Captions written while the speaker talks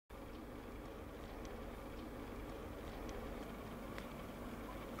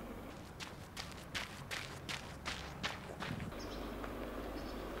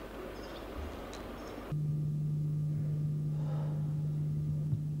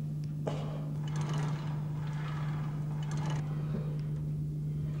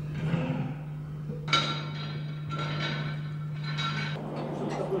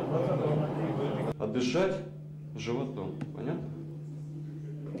дышать животом. Понятно?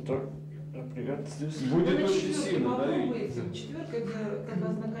 Будет очень сильно давить. Четверка это как бы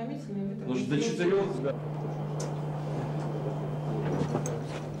ознакомительный. Потому что до 4.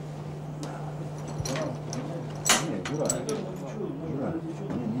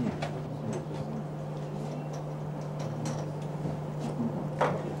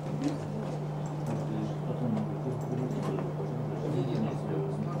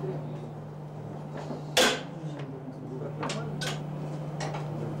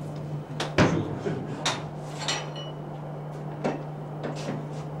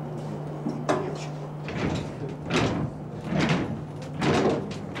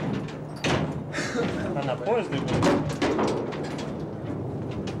 На поезде будет.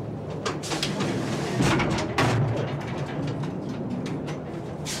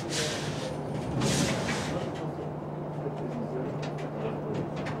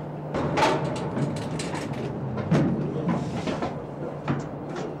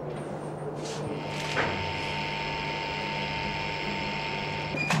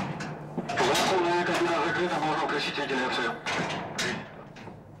 Кабина закрыта, можно упросить вентиляцию.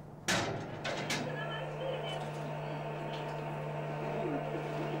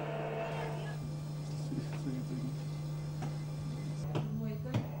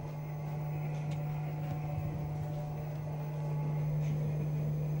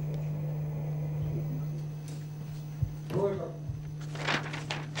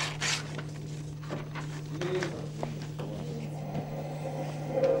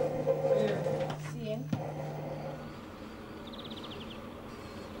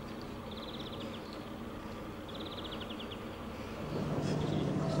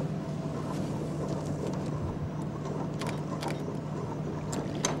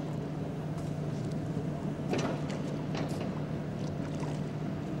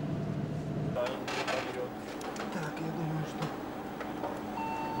 Так, я думаю, что...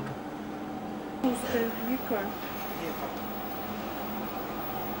 Узкая Вика.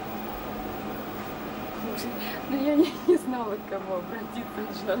 Ну я не знала, к кому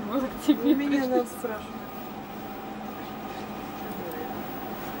обратиться, надо было к тебе. Меня надо спрашивать.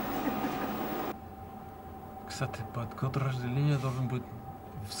 Кстати, под год рождения должен быть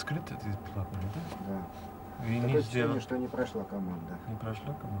вскрыт этот платный, да? Да. И Такое не ощущение, сделал. что не прошла команда. Не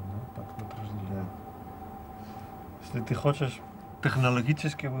прошла команда, под год рождения. Да. Если ты хочешь,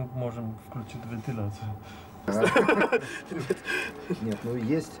 технологически мы можем включить вентиляцию. Нет, ну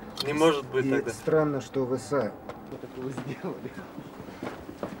есть. Не может быть и тогда. Странно, что вы что такого сделали.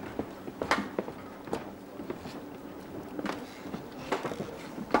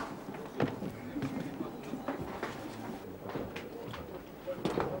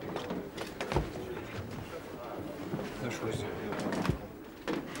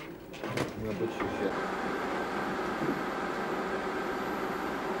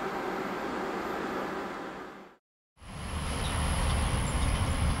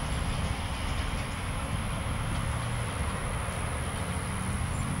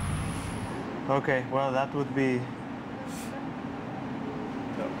 Okay, well that would be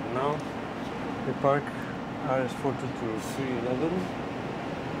now the park RS42 311.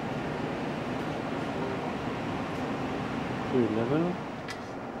 311.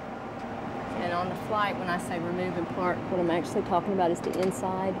 And on the flight, when I say remove and park, what I'm actually talking about is the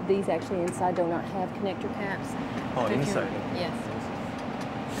inside. These actually inside do not have connector caps. Oh, If you're- inside. Yes.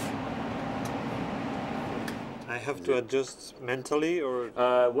 I have to adjust mentally, or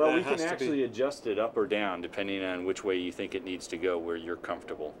well, we can actually adjust it up or down depending on which way you think it needs to go, where you're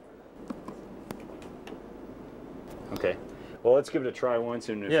comfortable. Okay. Well, let's give it a try once,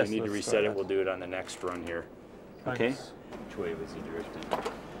 and if Yes, we need to let's reset try it, we'll do it on the next run here. Okay. Thanks. Which way was he drifting?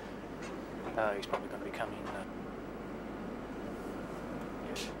 He's probably going to be coming.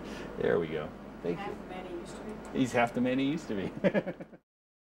 There we go. Thank you. He's half the man he used to be.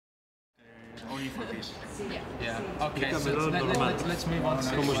 Only for this. Yeah. Okay, so let's move on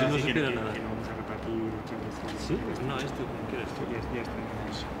to Como si no supiera nada. Sí, no, esto quiero esto. Ya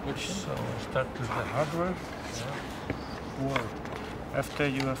está. So start with the hardware. Word. After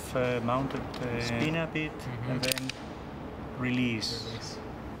you have mounted Spin a bit and then release.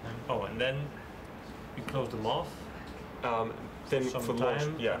 Oh, and then you close them off. Then for launch,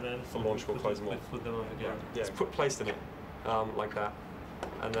 Sometime, yeah, and then for launch we'll close them off. Put them off again. Yeah, it's placed in it like that,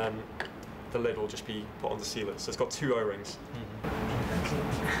 and then the lid will just be put on the sealer. So it's got two O-rings.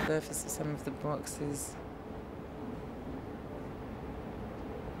 Surface of some of the boxes